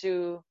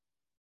do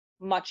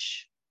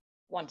much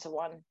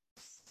one-to-one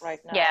right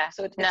now. Yeah.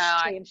 So it's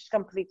changed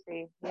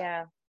completely.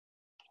 Yeah.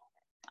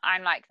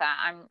 I'm like that.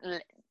 I'm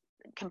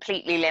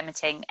completely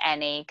limiting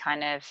any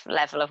kind of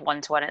level of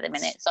one-to-one at the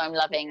minute. So I'm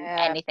loving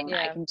anything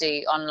that I can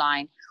do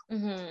online.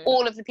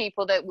 All of the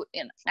people that,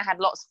 I had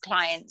lots of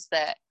clients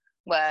that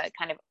were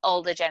kind of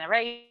older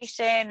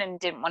generation and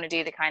didn't want to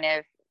do the kind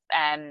of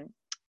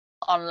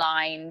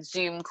online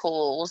Zoom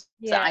calls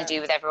that I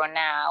do with everyone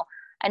now.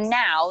 And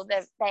now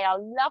they are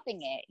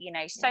loving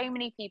it. So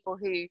many people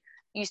who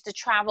used to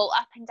travel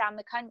up and down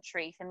the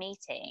country for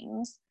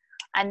meetings,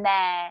 and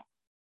they're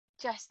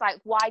just like,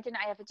 why didn't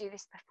I ever do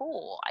this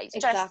before? It's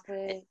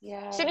exactly.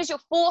 As soon as you're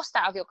forced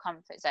out of your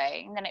comfort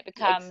zone, then it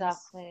becomes a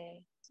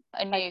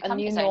new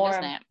comfort zone,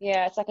 doesn't it?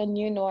 Yeah, it's like a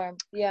new norm.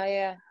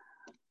 Yeah,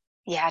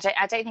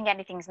 I don't think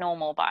anything's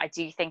normal, but I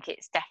do think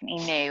it's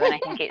definitely new, and I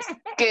think it's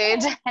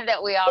good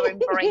that we are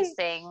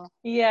embracing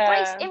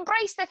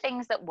embrace the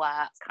things that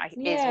work,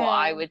 is what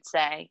I would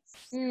say.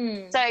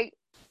 So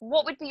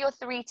what would be your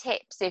 3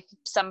 tips if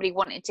somebody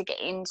wanted to get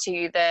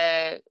into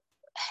the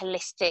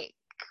holistic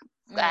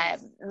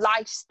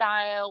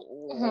lifestyle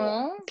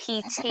or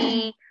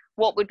PT,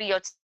 what would be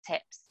your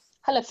tips?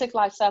 Holistic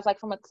lifestyle, like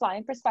from a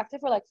client perspective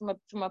or like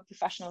from a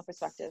professional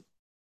perspective?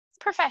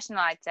 Professional,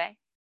 I'd say.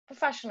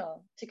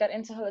 Professional, to get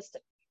into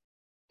holistic.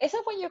 Is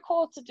it what you're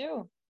called to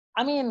do?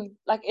 I mean,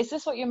 like, is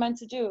this what you're meant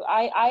to do?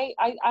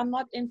 I'm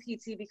not in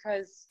PT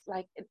because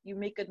like you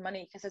make good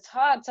money, because it's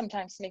hard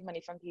sometimes to make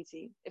money from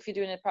PT if you're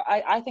doing it.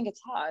 I think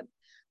it's hard,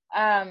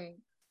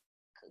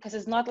 because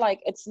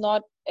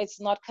it's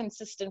not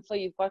consistent flow.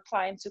 You've got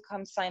clients who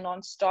come, sign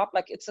on, stop.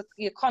 Like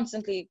you're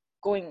constantly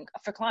going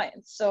for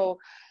clients. So,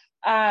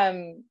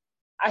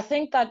 I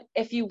think that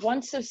if you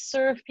want to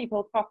serve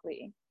people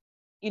properly,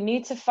 you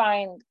need to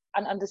find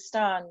and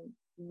understand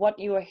what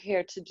you are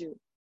here to do.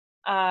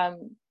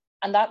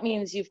 And that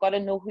means you've got to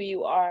know who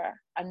you are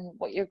and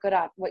what you're good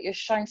at, what your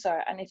strengths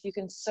are, and if you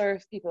can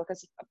serve people.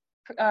 Because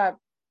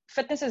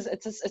fitness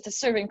it's a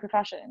serving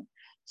profession.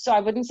 So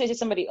I wouldn't say to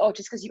somebody, oh,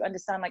 just because you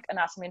understand like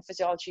anatomy and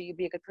physiology, you'd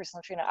be a good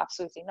personal trainer.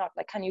 Absolutely not.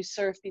 Like, can you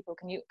serve people?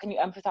 Can you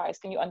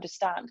empathize? Can you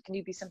understand? Can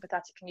you be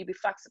sympathetic? Can you be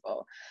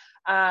flexible?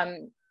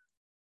 Can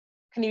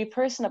you be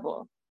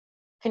personable?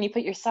 Can you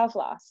put yourself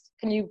last?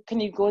 Can you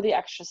go the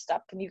extra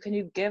step? Can you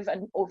give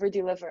and over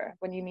deliver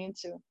when you need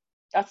to?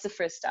 That's the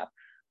first step.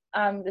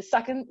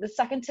 The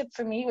second tip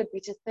for me would be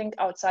to think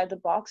outside the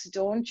box.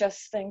 Don't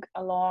just think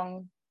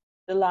along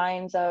the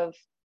lines of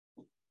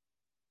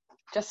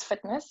just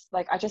fitness.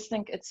 Like, I just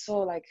think it's so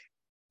like,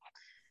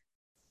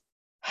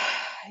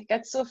 I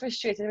get so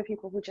frustrated with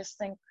people who just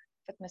think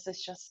fitness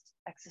is just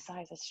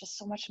exercise. It's just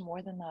so much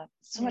more than that.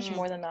 So much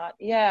more than that.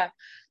 Yeah.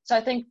 So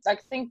I think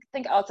like think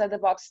outside the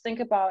box. Think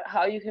about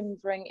how you can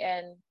bring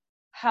in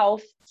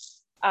health,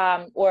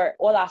 or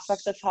all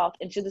aspects of health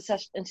into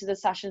the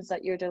sessions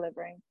that you're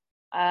delivering.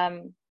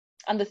 And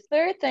the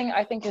third thing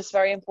I think is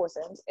very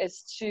important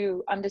is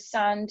to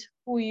understand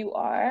who you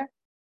are,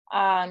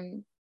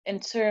 in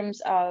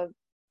terms of,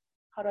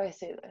 how do I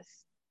say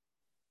this?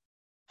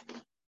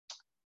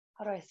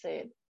 How do I say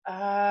it?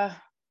 I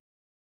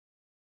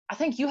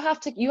think you have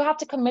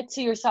to commit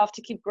to yourself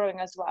to keep growing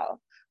as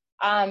well,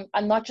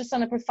 and not just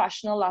on a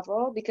professional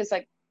level, because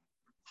like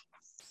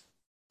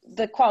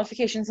the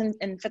qualifications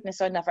in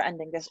fitness are never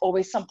ending. There's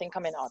always something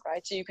coming out,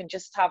 right? So you can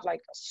just have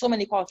like so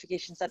many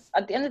qualifications that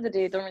at the end of the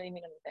day don't really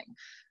mean anything.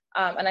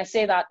 And I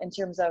say that in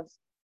terms of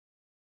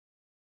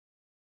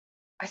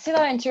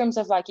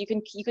like you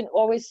can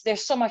always,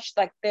 there's so much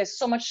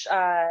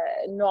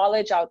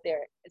knowledge out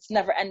there. It's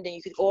never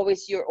ending.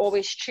 You're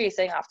always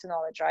chasing after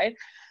knowledge, right?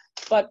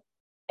 But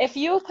if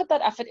you put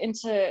that effort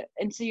into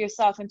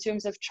yourself in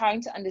terms of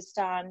trying to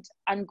understand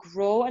and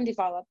grow and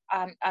develop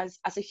as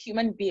a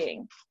human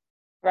being,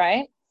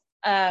 right?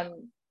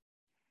 On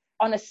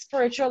a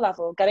spiritual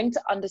level, getting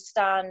to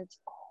understand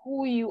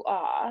who you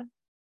are,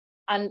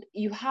 and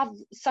you have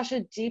such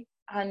a deep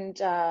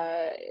and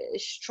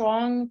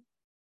strong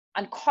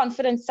and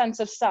confident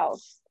sense of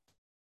self,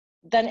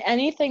 then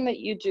anything that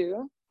you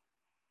do,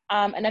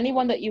 and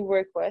anyone that you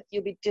work with,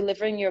 you'll be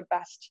delivering your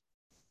best,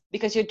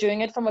 because you're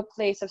doing it from a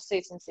place of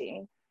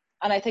certainty.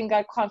 And I think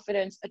that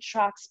confidence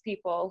attracts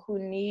people who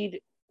need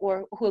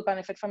or who will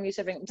benefit from you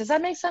serving. Does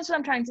that make sense what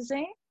I'm trying to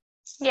say?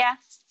 Yeah.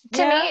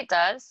 To me it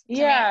does. To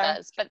me it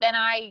does. But then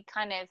I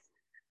kind of,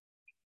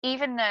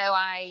 even though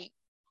I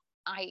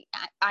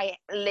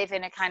live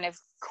in a kind of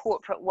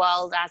corporate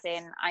world, as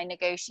in I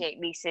negotiate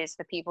leases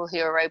for people who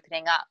are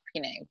opening up,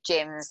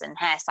 gyms and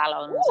hair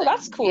salons. Oh,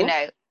 that's cool.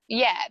 That's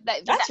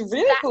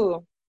really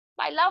cool.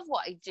 I love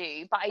what I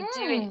do, but I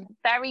do it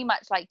very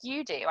much like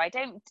you do. I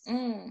don't.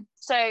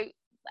 So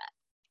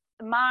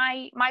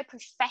my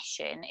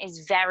profession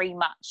is very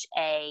much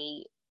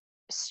a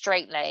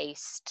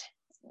straight-laced,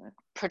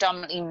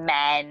 predominantly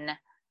men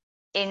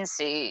in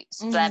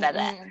suits, blah blah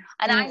blah,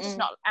 and I'm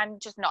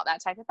just not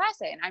that type of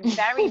person. I'm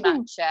very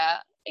much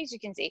as you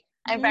can see,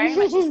 I'm very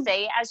much a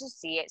say it as you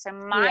see it. So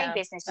my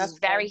business is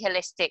very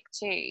holistic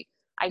too.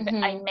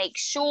 I make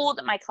sure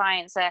that my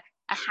clients are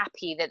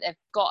happy, that they've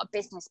got a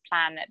business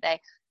plan,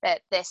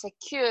 that they're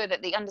secure,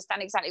 that they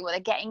understand exactly what they're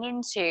getting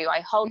into.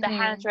 I hold their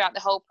hand throughout the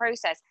whole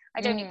process.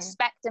 I don't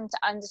expect them to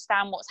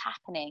understand what's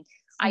happening.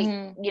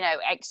 I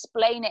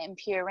explain it in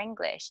pure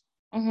English.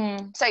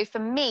 So for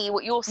me,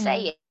 what you're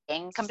saying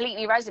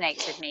completely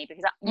resonates with me,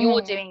 because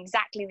you're doing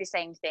exactly the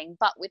same thing,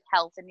 but with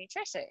health and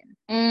nutrition.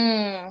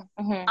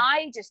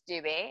 I just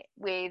do it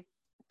with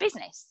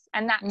business,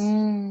 and that's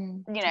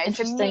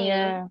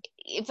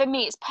for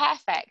me it's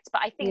perfect.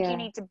 But I think you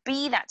need to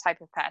be that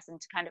type of person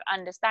to kind of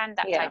understand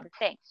that type of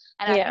thing.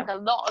 And I think a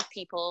lot of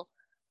people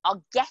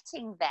are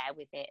getting there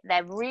with it.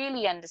 They're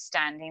really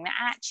understanding that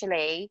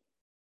actually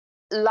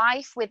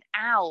life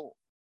without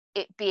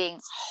it being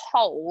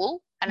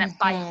whole, and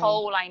by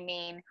whole I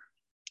mean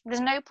there's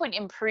no point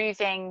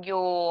improving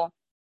your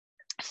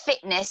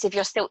fitness if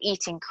you're still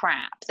eating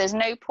crap. There's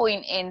no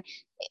point in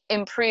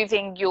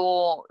improving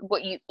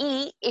what you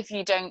eat if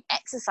you don't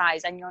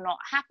exercise and you're not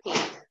happy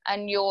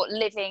and you're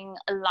living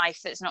a life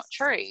that's not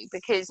true,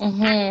 because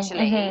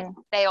actually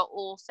they are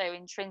also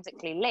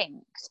intrinsically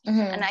linked.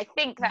 And I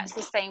think that's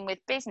the same with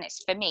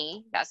business. For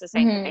me, that's the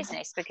same for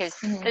business, because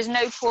there's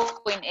no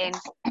point in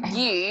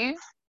you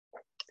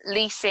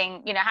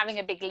leasing, having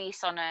a big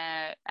lease on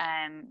a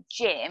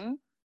gym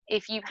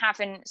if you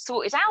haven't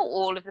sorted out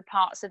all of the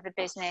parts of the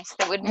business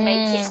that would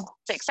make it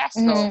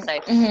successful. So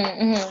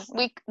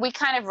we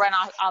kind of run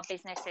our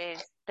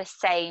businesses the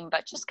same,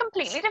 but just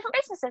completely different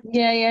businesses.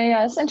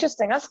 Yeah. It's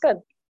interesting. That's good.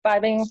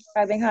 Vibing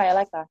high. I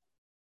like that.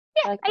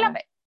 Yeah, I love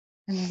it.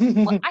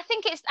 Well, I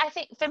think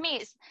for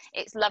me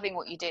it's loving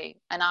what you do,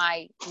 and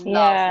I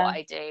love what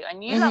I do,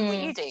 and you love what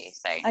you do.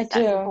 So that's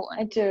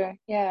important. I do.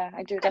 Yeah,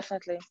 I do,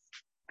 definitely.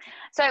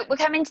 So we're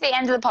coming to the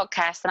end of the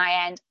podcast, and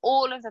I end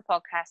all of the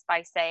podcast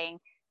by saying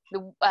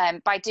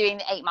by doing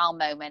the 8 Mile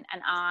moment.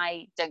 And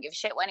I don't give a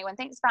shit what anyone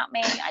thinks about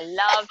me. I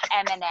love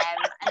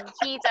Eminem, and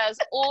he does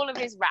all of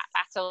his rap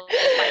battles by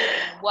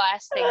saying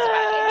worst things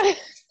about him.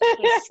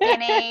 He's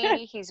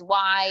skinny, he's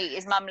white,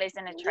 his mum lives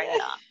in a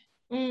trailer.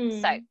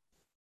 So,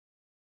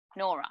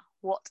 Nora,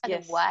 what are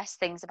the worst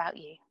things about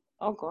you?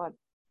 Oh God,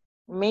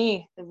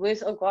 me, the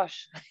worst. Oh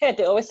gosh,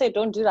 they always say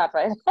don't do that,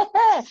 right?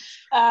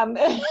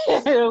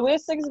 The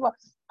worst things about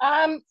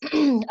I'm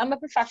a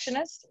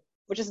perfectionist,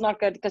 which is not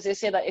good, because they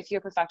say that if you're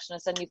a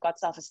perfectionist, then you've got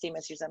self-esteem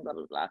issues and blah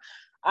blah blah.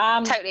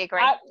 Totally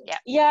agree.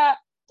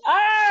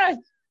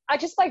 I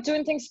just like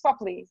doing things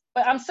properly,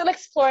 but I'm still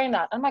exploring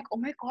that. I'm like, oh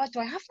my God, do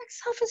I have like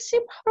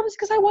self-esteem problems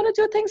because I want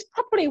to do things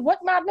properly? What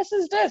madness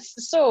is this?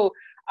 So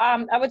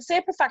I would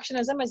say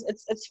perfectionism is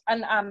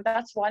and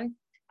that's one.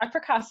 I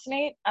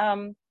procrastinate.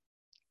 I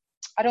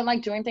don't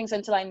like doing things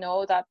until I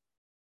know that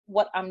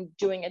what I'm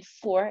doing it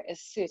for is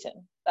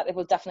certain, that it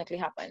will definitely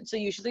happen. So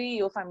usually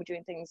you'll find me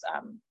doing things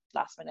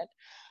last minute,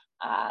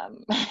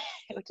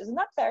 which is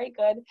not very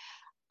good.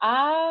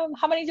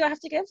 How many do I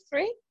have to give?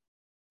 3? Man,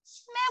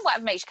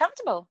 whatever makes you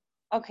comfortable.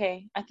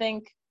 Okay, I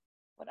think,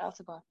 what else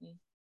about me?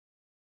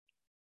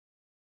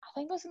 I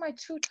think those are my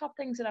 2 top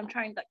things that I'm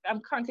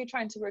currently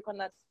trying to work on.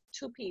 That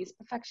 2 P's: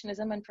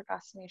 perfectionism and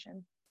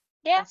procrastination.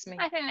 Yeah, that's me.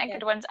 I think they're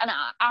good ones, and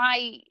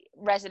I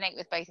resonate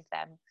with both of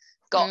them.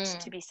 Got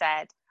to be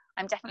said.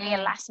 I'm definitely a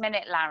last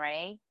minute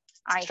Larry.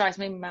 It drives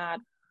me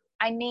mad.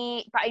 I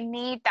need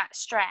that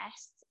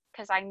stress,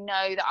 because I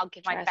know that I'll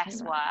give my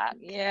best work.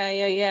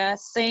 Yeah.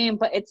 Same,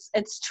 but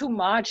it's too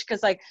much,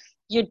 because like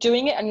you're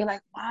doing it and you're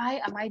like, why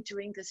am I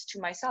doing this to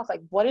myself?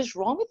 Like, what is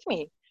wrong with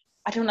me?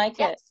 I don't like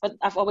it, but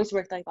I've always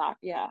worked like that.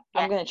 Yeah.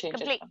 I'm gonna change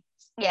it.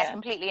 Yeah, it's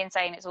completely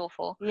insane. It's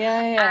awful.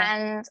 Yeah.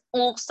 And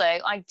also,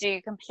 I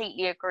do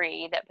completely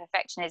agree that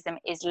perfectionism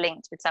is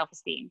linked with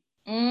self-esteem.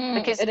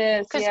 Because it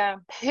is. Yeah.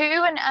 Who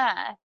on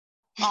earth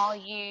are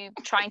you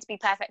trying to be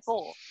perfect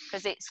for?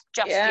 Because it's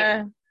just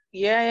you.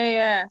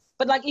 Yeah.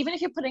 But like, even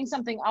if you're putting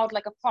something out,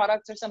 like a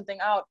product or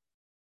something out.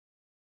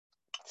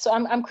 So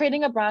I'm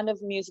creating a brand of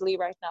muesli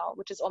right now,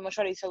 which is almost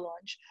ready to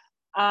launch,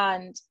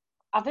 and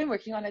I've been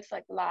working on it for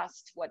like the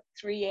last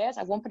 3 years.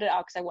 I won't put it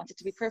out because I want it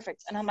to be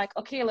perfect. And I'm like,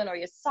 okay, Eleanor,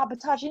 you're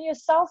sabotaging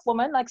yourself,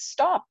 woman. Like,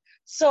 stop.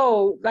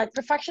 So like,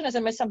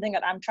 perfectionism is something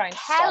that I'm trying to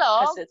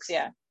stop.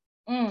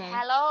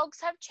 Kellogg's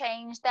have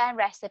changed their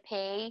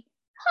recipe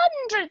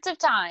hundreds of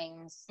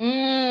times.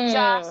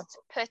 Just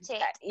put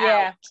it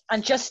out.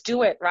 And just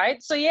do it,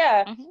 right? So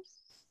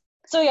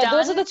So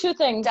those are the 2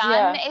 things.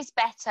 Done is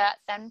better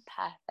than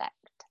perfect.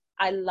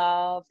 I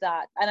love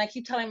that. And I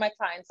keep telling my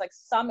clients, like,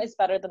 some is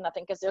better than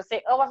nothing, because they'll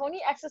say, oh, I've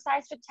only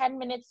exercised for 10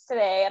 minutes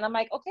today. And I'm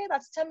like, okay,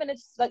 that's 10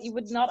 minutes that you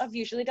would not have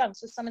usually done.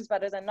 So some is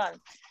better than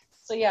none.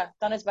 So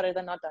done is better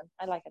than not done.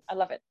 I like it. I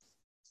love it.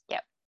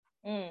 Yep.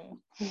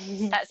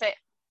 That's it.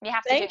 You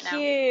have to do it now.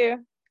 Thank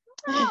you.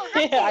 Oh,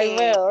 I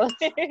will.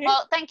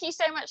 Well, thank you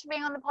so much for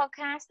being on the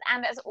podcast.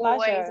 And as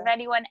always, if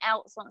anyone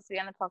else wants to be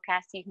on the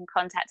podcast, you can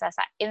contact us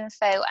at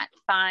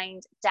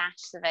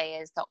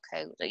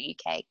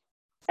info@find-surveyors.co.uk.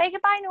 Say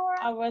goodbye,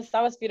 Nora.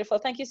 That was beautiful.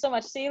 Thank you so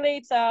much. See you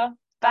later.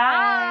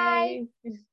 Bye.